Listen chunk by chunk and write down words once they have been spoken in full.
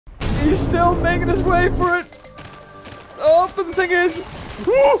He's still making his way for it. Oh, but the thing is...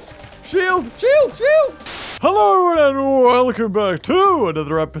 Woo! Shield! Shield! Shield! Hello and welcome back to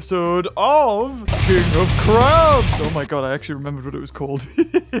another episode of King of Crabs. Oh my god, I actually remembered what it was called.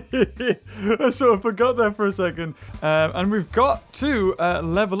 So I forgot there for a second. And we've got to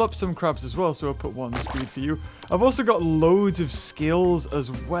level up some crabs as well. So I'll put one speed for you. I've also got loads of skills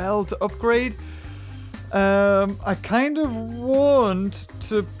as well to upgrade. I kind of want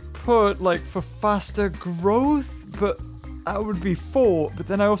to put like for faster growth, but that would be 4, but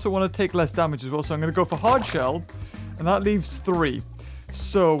then I also want to take less damage as well, so I'm going to go for hard shell, and that leaves 3.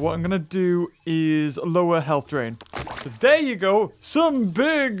 So what I'm going to do is lower health drain. So there you go, some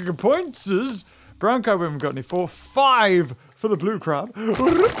big points. Brown crab we haven't got any for. 5 for the blue crab.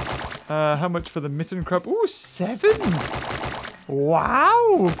 How much for the mitten crab? Ooh, 7.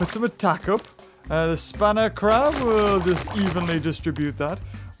 Wow, put some attack up. The spanner crab, we'll just evenly distribute that.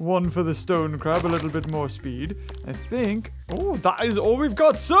 1 for the stone crab, a little bit more speed. I think... Oh, that is all we've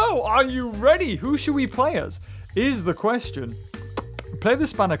got. So, are you ready? Who should we play as? Is the question. We play the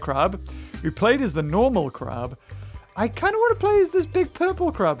spanner crab. We played as the normal crab. I kind of want to play as this big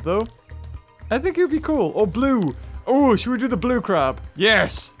purple crab, though. I think it would be cool. Or blue. Oh, should we do the blue crab?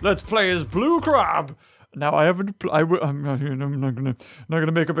 Yes, let's play as blue crab. Now, I haven't... I'm not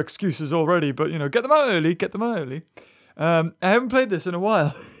gonna make up excuses already, but, you know, get them out early. Get them out early. I haven't played this in a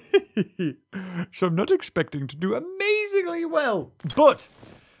while, so I'm not expecting to do amazingly well. But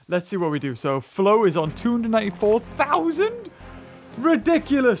let's see what we do. So flow is on 294,000.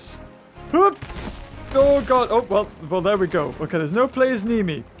 Ridiculous. Oh god. Oh well. There we go. Okay, there's no players near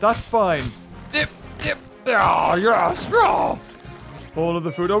me. That's fine. Oh yes. Oh. All of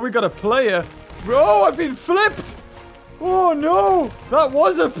the food. Oh, we got a player. Oh, I've been flipped. Oh no, that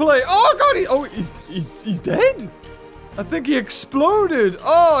was a play. Oh god. He's dead. I think he exploded.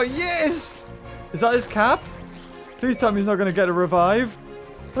 Oh, yes. Is that his cap? Please tell me he's not going to get a revive.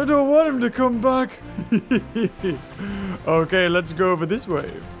 I don't want him to come back. Okay, let's go over this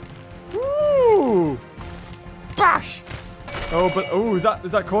way. Woo! Bash! Oh, but... Oh, is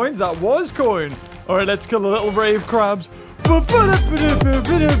that coins? That was coin. All right, let's kill the little rave crabs.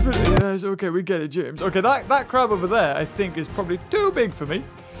 Yes, okay, we get it, James. Okay, that crab over there, I think, is probably too big for me.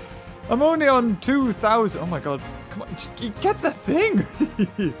 I'm only on 2,000. Oh my god. Come on, just get the thing.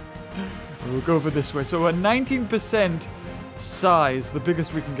 We'll go for this way. So we're 19% size, the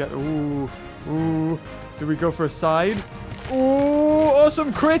biggest we can get. Ooh. Ooh. Do we go for a side? Ooh,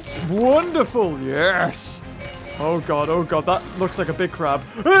 awesome crits. Wonderful. Yes. Oh god, that looks like a big crab.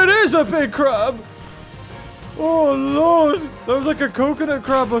 It is a big crab. Oh lord. That was like a coconut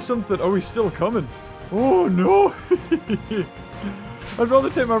crab or something. Oh, he's still coming. Oh no. I'd rather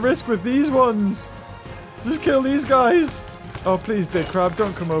take my risk with these ones. Just kill these guys. Oh, please, big crab,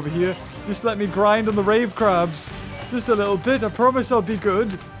 don't come over here. Just let me grind on the rave crabs. Just a little bit. I promise I'll be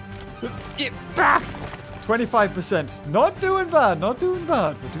good. Get back. 25%. Not doing bad. Not doing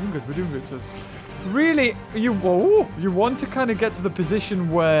bad. We're doing good. We're doing good. So really, you want to kind of get to the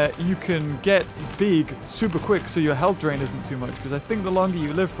position where you can get big super quick so your health drain isn't too much. Because I think the longer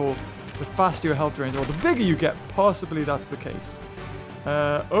you live for, the faster your health drains, or the bigger you get. Possibly that's the case.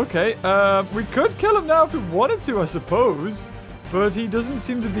 Okay, we could kill him now if we wanted to, I suppose, but he doesn't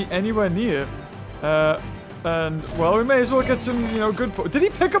seem to be anywhere near, and, well, we may as well get some, you know, good... Did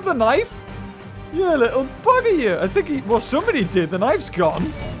he pick up the knife? Yeah, little bugger you. I think well, somebody did. The knife's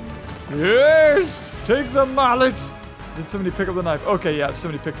gone. Yes! Take the mallet. Did somebody pick up the knife? Okay, yeah,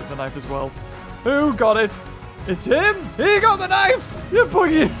 somebody picked up the knife as well. Who got it? It's him! He got the knife! You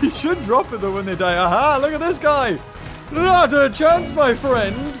buggy! He should drop it, though, when they die. Aha, look at this guy! Not a chance, my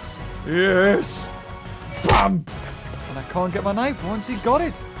friend. Yes. Bam. And I can't get my knife once he got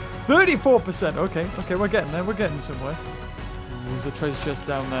it. 34%. Okay, we're getting there. We're getting somewhere. There's a treasure chest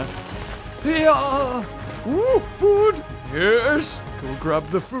down there. Yeah. Ooh, food. Yes. Go grab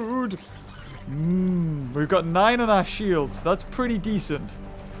the food. We've got 9 on our shields. That's pretty decent.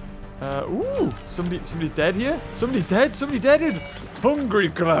 Ooh, somebody's dead here. Somebody's dead. Somebody deaded. Hungry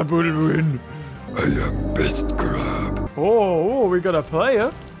crab will win. I am best crab. Oh, we got a player.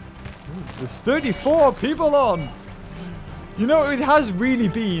 Ooh, there's 34 people on. You know, it has really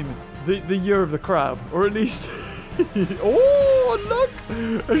been the year of the crab. Or at least... Oh, look.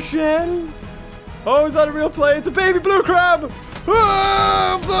 A shell. Oh, is that a real player? It's a baby blue crab.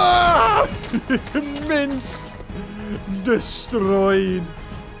 Ah! Minced. Destroyed.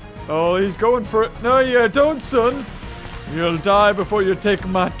 Oh, he's going for it. No, you don't, son. You'll die before you take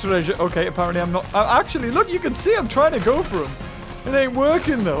my treasure. Okay, apparently I'm not... actually, look, you can see I'm trying to go for him. It ain't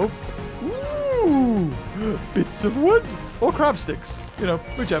working, though. Ooh. Bits of wood. Or crab sticks. You know,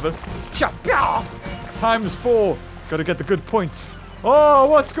 whichever. Times 4. Gotta get the good points. Oh,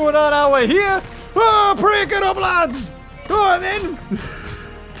 what's going on our way here? Oh, break it up, lads! Oh, and then...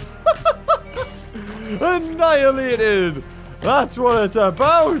 Annihilated! That's what it's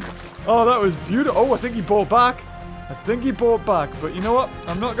about! Oh, that was beautiful. Oh, I think he bought back. But you know what?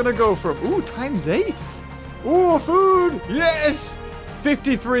 I'm not gonna go for him. Ooh, times 8. Ooh, food! Yes!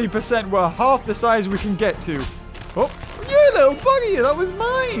 53%. We're half the size we can get to. Oh, you little buggy! That was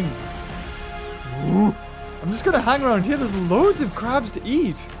mine! Ooh. I'm just gonna hang around here. There's loads of crabs to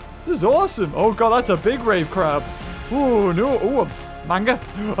eat. This is awesome. Oh god, that's a big rave crab. Oh no. Oh, manga.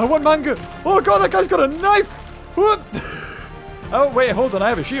 I want manga. Oh god, that guy's got a knife. Whoop. Oh wait, hold on. I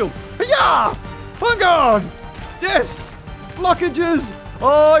have a shield. Yeah. Oh god. Yes. Blockages.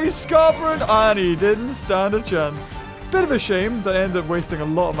 Oh, he's scarpering. And he didn't stand a chance. Bit of a shame that I ended up wasting a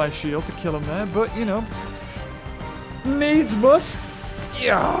lot of my shield to kill him there. But, you know. Needs must.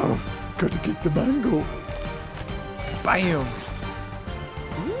 Yeah. Got to get the mango. Bam!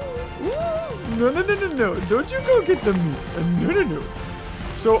 Ooh. No. Don't you go get the meat. No.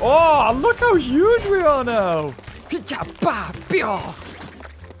 So, oh, look how huge we are now.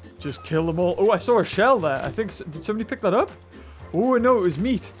 Just kill them all. Oh, I saw a shell there. I think, did somebody pick that up? Oh, no, it was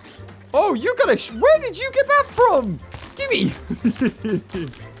meat. Oh, you got a, where did you get that from? Gimme.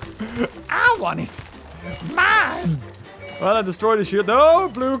 I want it. Man. Well, I destroyed his shield. No,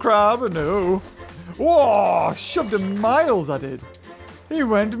 blue crab, no. Whoa, shoved him miles, I did. He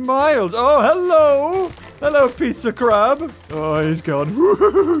went miles. Oh, hello. Hello, pizza crab. Oh, he's gone.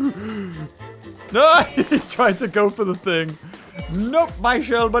 No, he tried to go for the thing. Nope, my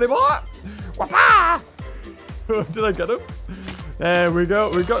shell, buddy boy. Wapa! Did I get him? There we go.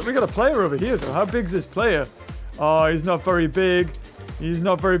 We got a player over here, though. How big's this player? Oh, he's not very big. He's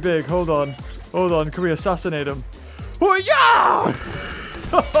not very big. Hold on. Can we assassinate him? Oh, yeah!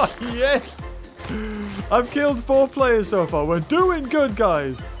 Yes! I've killed 4 players so far. We're doing good,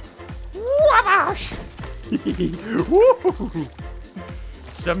 guys. Wabash!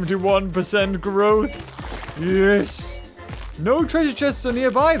 71% growth. Yes. No treasure chests are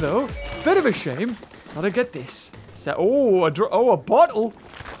nearby, though. Bit of a shame. Gotta get this. Oh, a bottle.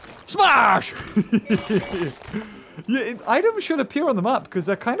 Smash! Yeah, items should appear on the map because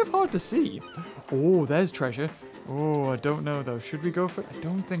they're kind of hard to see. Oh, there's treasure. Oh, I don't know, though. Should we go for it? I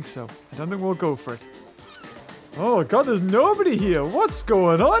don't think so. I don't think we'll go for it. Oh, God, there's nobody here. What's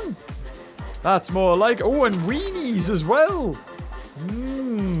going on? That's more like... Oh, and weenies as well.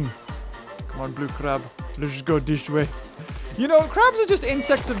 Come on, blue crab. Let's just go this way. You know, crabs are just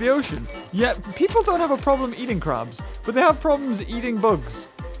insects of the ocean. Yet, people don't have a problem eating crabs. But they have problems eating bugs.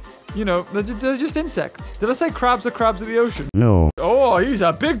 You know, they're just insects. Did I say crabs are crabs of the ocean? No. Oh, he's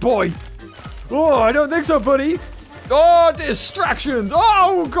a big boy. Oh, I don't think so, buddy. Oh, distractions.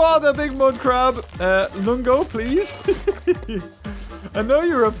 Oh, God, the big mud crab. Lungo, please. I know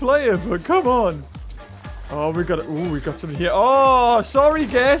you're a player, but come on. Oh, we got it. Oh, we got something here. Oh, sorry,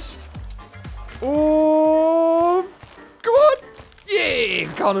 guest. Oh, come on. Yeah,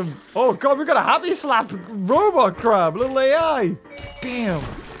 got him. Oh, God, we got a happy slap robot crab. Little AI. Bam.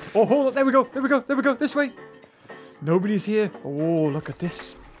 Oh, hold on. There we go. This way. Nobody's here. Oh, look at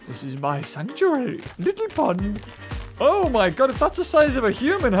this. This is my sanctuary. Little pond. Oh my god, if that's the size of a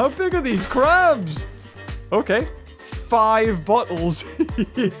human, how big are these crabs? Okay. 5 bottles.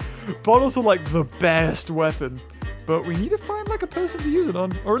 Bottles are like the best weapon. But we need to find like a person to use it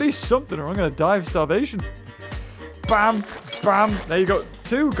on. Or at least something, or I'm going to die of starvation. Bam. Bam. There you go.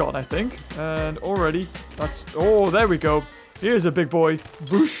 2 gone, I think. And already, that's... Oh, there we go. Here's a big boy.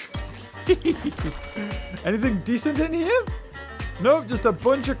 Boosh. Anything decent in here? Nope, just a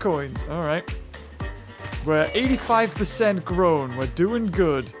bunch of coins. All right. We're 85% grown. We're doing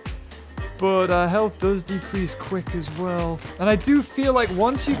good. But our health does decrease quick as well. And I do feel like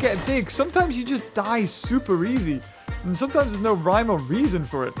once you get big, sometimes you just die super easy. And sometimes there's no rhyme or reason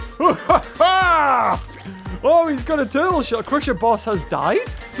for it. Oh, he's got a turtle shell. Crusher boss has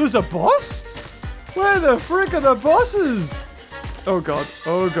died? There's a boss? Where the frick are the bosses? Oh, God.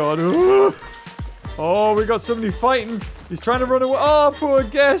 Oh, God. Oh, we got somebody fighting. He's trying to run away. Oh, poor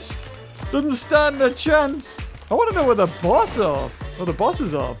guest. Doesn't stand a chance. I want to know where the boss are. Or the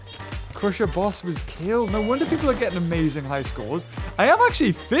bosses are. Crusher boss was killed. No wonder people are getting amazing high scores. I am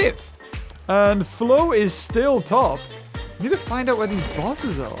actually 5th. And Flo is still top. I need to find out where these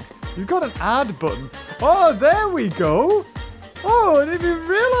bosses are. You've got an add button. Oh, there we go. Oh, I didn't even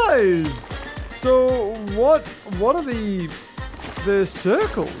realize. So, what are the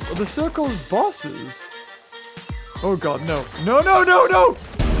circles? Are the circles bosses? Oh god, no. No!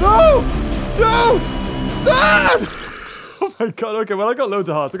 Ah! Oh my god. Okay, well, I got loads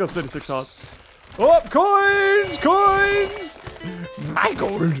of hearts. I got 36 hearts. Oh, coins! Coins! My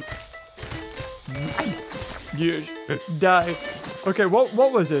gold. Yes. Die. Okay, what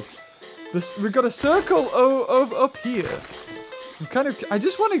was it? We've got a circle up here. I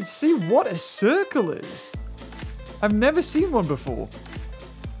just wanted to see what a circle is. I've never seen one before.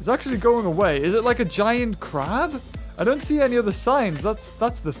 It's actually going away. Is it like a giant crab? I don't see any other signs.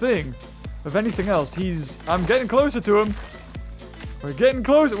 That's the thing. If anything else, I'm getting closer to him. We're getting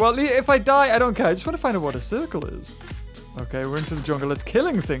closer. Well, if I die, I don't care. I just want to find out what a circle is. Okay, we're into the jungle. It's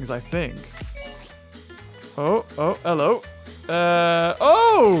killing things, I think. Oh, hello.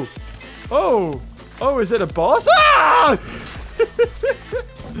 Oh, is it a boss? Ah! I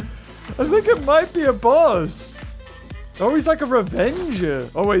think it might be a boss. Oh, he's like a revenger.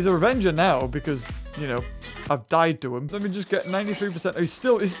 Oh, wait, he's a revenger now because, you know, I've died to him. Let me just get 93%. Oh, he's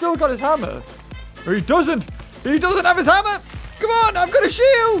still got his hammer. Or he doesn't. He doesn't have his hammer. Come on, I've got a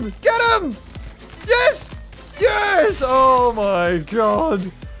shield. Get him. Yes. Yes. Oh, my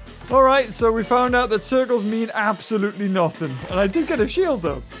God. All right, so we found out that circles mean absolutely nothing. And I did get a shield,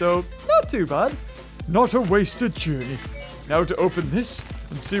 though. So, not too bad. Not a wasted journey. Now to open this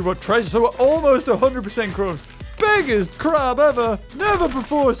and see what treasure. So we're almost 100% grown. Biggest crab ever. Never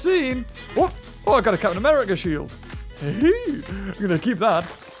before seen. Oh, I got a Captain America shield. Hey, I'm going to keep that.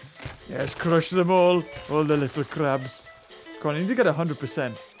 Yes, crush them all. All the little crabs. Come on, I need to get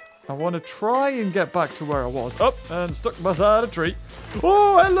 100%. I want to try and get back to where I was. Up and stuck beside a tree.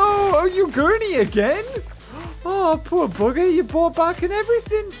 Oh, hello. Oh, you Gurney again? Oh, poor bugger. You bought back and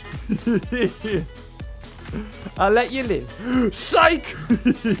everything. I'll let you live. Psych!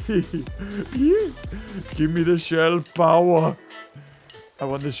 Yeah. Give me the shell power. I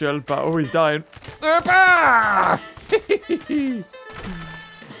want the shell power. Oh, he's dying.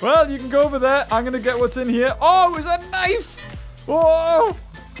 Well, you can go over there. I'm going to get what's in here. Oh, it's a knife. Oh.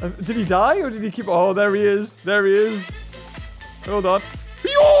 Did he die or did he keep... Oh, there he is. There he is. Hold on.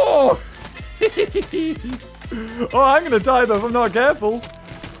 Oh, I'm going to die though if I'm not careful.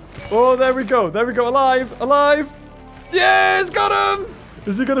 Oh, there we go. There we go. Alive. Alive. Yes, got him.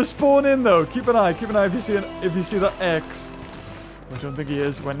 Is he going to spawn in though? Keep an eye. Keep an eye if you see that X. I don't think he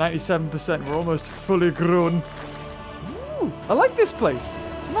is. We're 97%. We're almost fully grown. Ooh, I like this place.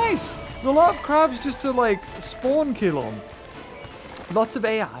 It's nice. There's a lot of crabs just to like spawn kill on. Lots of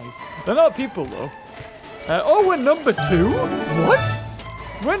AIs. They're not people though. Oh, we're number 2? What?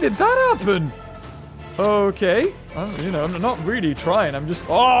 When did that happen? Okay. You know, I'm not really trying. I'm just...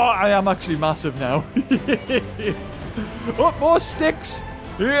 Oh, I am actually massive now. Oh, more sticks.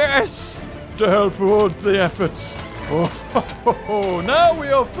 Yes. To help towards the efforts. Oh, now we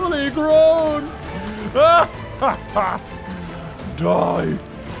are fully grown. Die.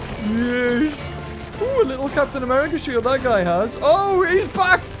 Yes. Ooh, a little Captain America shield that guy has. Oh, he's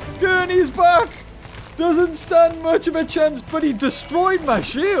back. Gurney's back. Doesn't stand much of a chance, but he destroyed my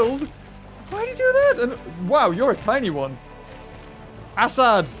shield. Why did he do that? And wow, you're a tiny one.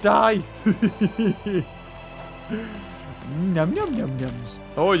 Assad, die. Num num num nums.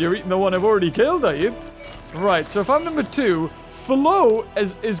 Oh, you're eating the one I've already killed, are you? Right, so if I'm number 2, Flo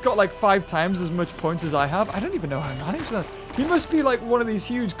is got like 5 times as much points as I have. I don't even know how I managed that. He must be like one of these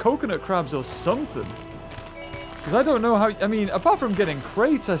huge coconut crabs or something. Because I don't know how... I mean, apart from getting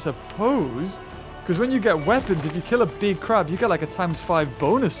crates, I suppose. Because when you get weapons, if you kill a big crab, you get like a ×5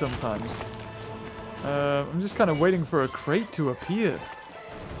 bonus sometimes. I'm just kind of waiting for a crate to appear.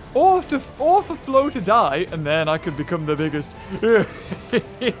 Or for Flo to die, and then I could become the biggest.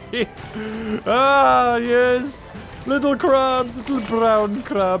 Ah, yes. Little crabs, little brown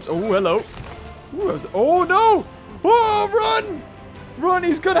crabs. Oh, hello. Ooh, oh, no. Oh, run. Run,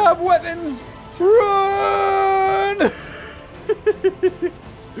 he's going to have weapons. Run.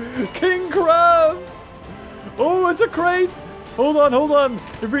 King Crab. Oh, it's a crate. Hold on, hold on.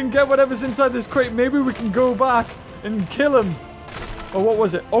 If we can get whatever's inside this crate, maybe we can go back and kill him. Oh, what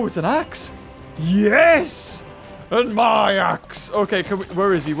was it? Oh, it's an axe. Yes! And my axe. Okay, can we,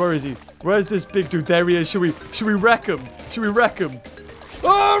 where is he? Where is he? Where's this big dude? There he is. Should we wreck him? Should we wreck him?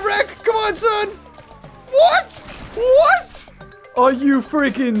 Oh, wreck! Come on, son! What? What? Are you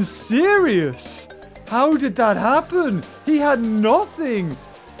freaking serious? How did that happen? He had nothing.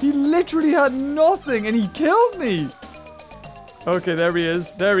 He literally had nothing, and he killed me. Okay, there he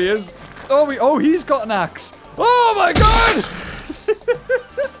is. There he is. Oh, he's got an axe. Oh my god!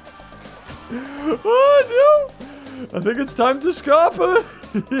 Oh no! I think it's time to scarper.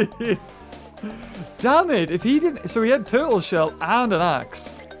 Damn it! If he didn't, so he had turtle shell and an axe.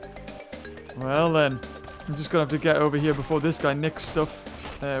 Well then, I'm just gonna have to get over here before this guy nicks stuff.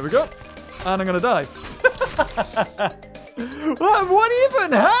 There we go. And I'm gonna die. What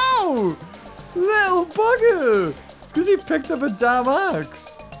even? How? Little bugger. Because he picked up a damn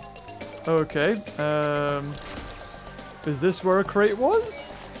axe. Okay. Is this where a crate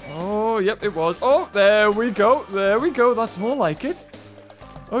was? Oh, yep, it was. Oh, there we go. There we go. That's more like it.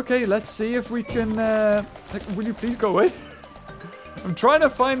 Okay, let's see if we can... will you please go away? I'm trying to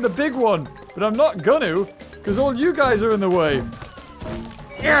find the big one, but I'm not gonna, because all you guys are in the way.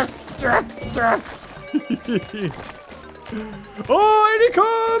 Oh, here he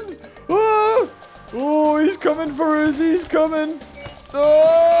comes! Oh! Oh, he's coming for us. He's coming.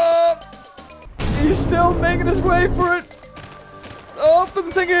 Oh! He's still making his way for it. Oh, but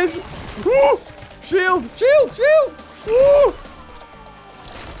the thing is... Woo! Shield! Shield! Shield! Woo!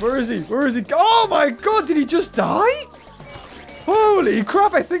 Where is he? Where is he? Oh my god, did he just die? Holy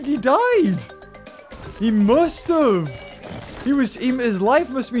crap, I think he died. He must have. His life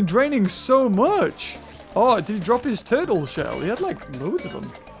must have been draining so much. Oh, did he drop his turtle shell? He had like loads of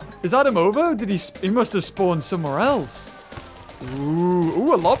them. Is that him over? Did he must have spawned somewhere else.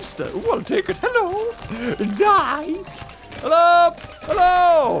 Ooh, a lobster. Ooh, I'll take it. Hello. Die. Hello.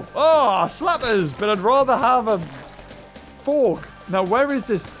 Hello. Oh, slappers. But I'd rather have a fork. Now, where is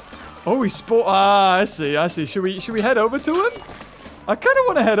this? Oh, he spawned. Ah, I see. I see. Should we head over to him? I kind of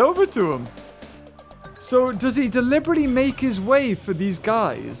want to head over to him. So, does he deliberately make his way for these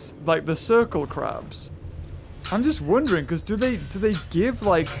guys? Like the circle crabs? I'm just wondering, because do they give,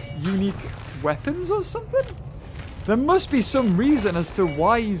 like, unique weapons or something? There must be some reason as to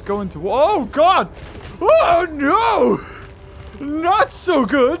why he's going to... Oh, God! Oh, no! Not so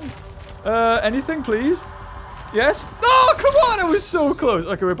good! Anything, please? Yes? Oh, come on! I was so close.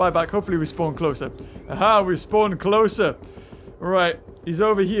 Okay, we're back. Hopefully we spawn closer. Aha, we spawned closer. Right, he's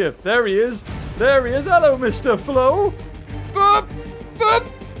over here. There he is. There he is. Hello, Mr. Flo. Boop, boop.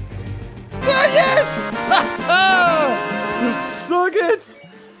 Yes! Suck it!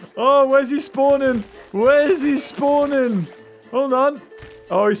 Oh, where's he spawning? Where's he spawning? Hold on.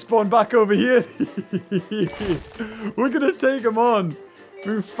 Oh, he spawned back over here. We're gonna take him on.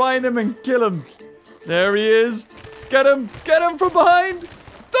 We find him and kill him. There he is. Get him! Get him from behind!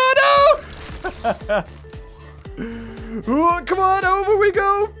 Oh, no! Oh, come on, over we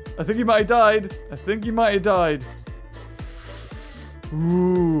go! I think he might have died. I think he might have died.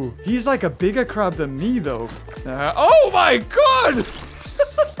 Ooh, he's like a bigger crab than me, though. Oh my god!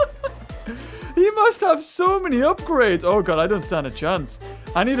 He must have so many upgrades. Oh god, I don't stand a chance.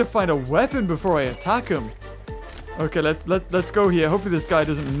 I need to find a weapon before I attack him. Okay, let's go here. Hopefully this guy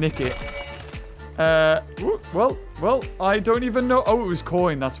doesn't nick it. Well, I don't even know. Oh, it was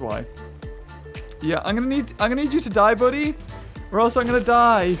coin. That's why. Yeah, I'm gonna need you to die, buddy, or else I'm gonna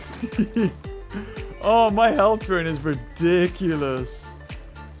die. Oh, my health drain is ridiculous.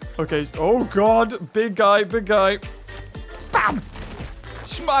 Okay. Oh, God. Big guy. Big guy. Bam!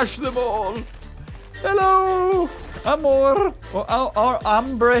 Smash them all. Hello. Amor. Or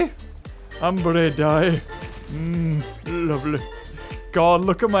Ambre. Ambre, die. Lovely. God,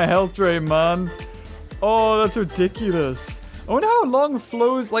 look at my health drain, man. Oh, that's ridiculous. I wonder how long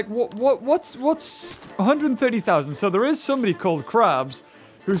flows. Like, what's 130,000? So there is somebody called Crabs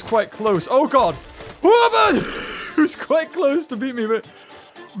who's quite close. Oh, God. Who's quite close to beat me, but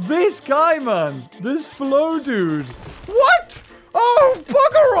this guy, man, this Flo dude. What? Oh,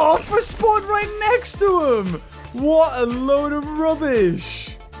 bugger off! I spawned right next to him. What a load of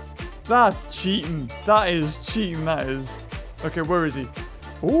rubbish. That's cheating. That is cheating, that is. Okay, where is he?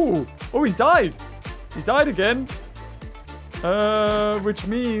 Oh, he's died. He's died again. Which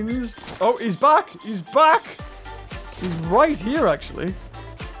means... Oh, he's back. He's back. He's right here, actually.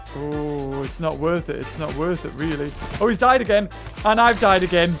 Oh, it's not worth it. It's not worth it, really. Oh, he's died again. And I've died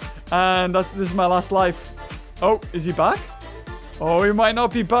again. And this is my last life. Oh, is he back? Oh, he might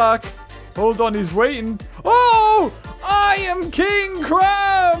not be back. Hold on, he's waiting. Oh, I am King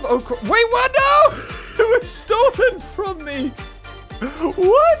Crab. Oh, wait, what? No! It was stolen from me.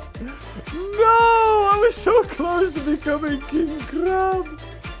 What? No, I was so close to becoming King Crab.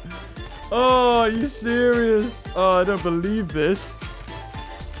 Oh, are you serious? Oh, I don't believe this.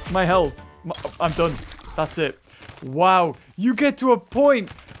 My health. I'm done. That's it. Wow. You get to a point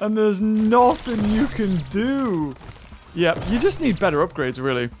and there's nothing you can do. Yeah, you just need better upgrades,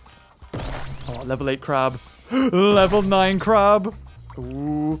 really. Oh, level 8 crab. Level 9 crab.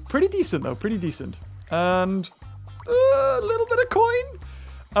 Ooh, pretty decent, though. Pretty decent. And a little bit of coin.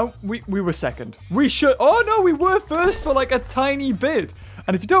 We were second. We should... Oh, no, we were first for, like, a tiny bit.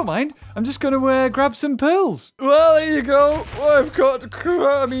 And if you don't mind, I'm just going to grab some pearls. Well, there you go. I've got,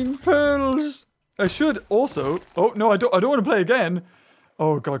 pearls. I should also... Oh, no, I don't want to play again.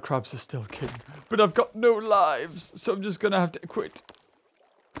 Oh god, crabs are still king. But I've got no lives, so I'm just gonna have to quit.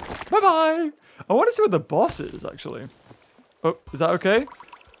 Bye-bye! I want to see what the boss is, actually. Oh, is that okay?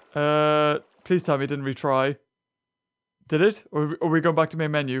 Please tell me it didn't retry. Did it? Or are we going back to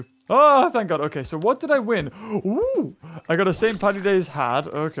main menu? Oh, thank god. Okay, so what did I win? Ooh! I got a St. Paddy Day's hat.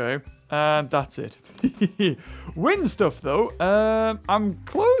 Okay. And that's it. Win stuff, though. I'm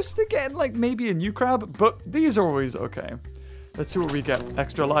close to getting, like, maybe a new crab, but these are always okay. Let's see what we get.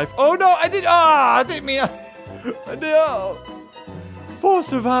 Extra life. Oh, no! I didn't mean... No!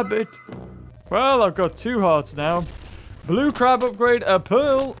 Force of habit. Well, I've got 2 hearts now. Blue crab upgrade, a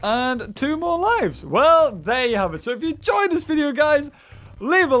pearl, and 2 more lives. Well, there you have it. So if you enjoyed this video, guys,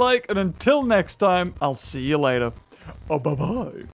 leave a like, and until next time, I'll see you later. Oh, bye-bye.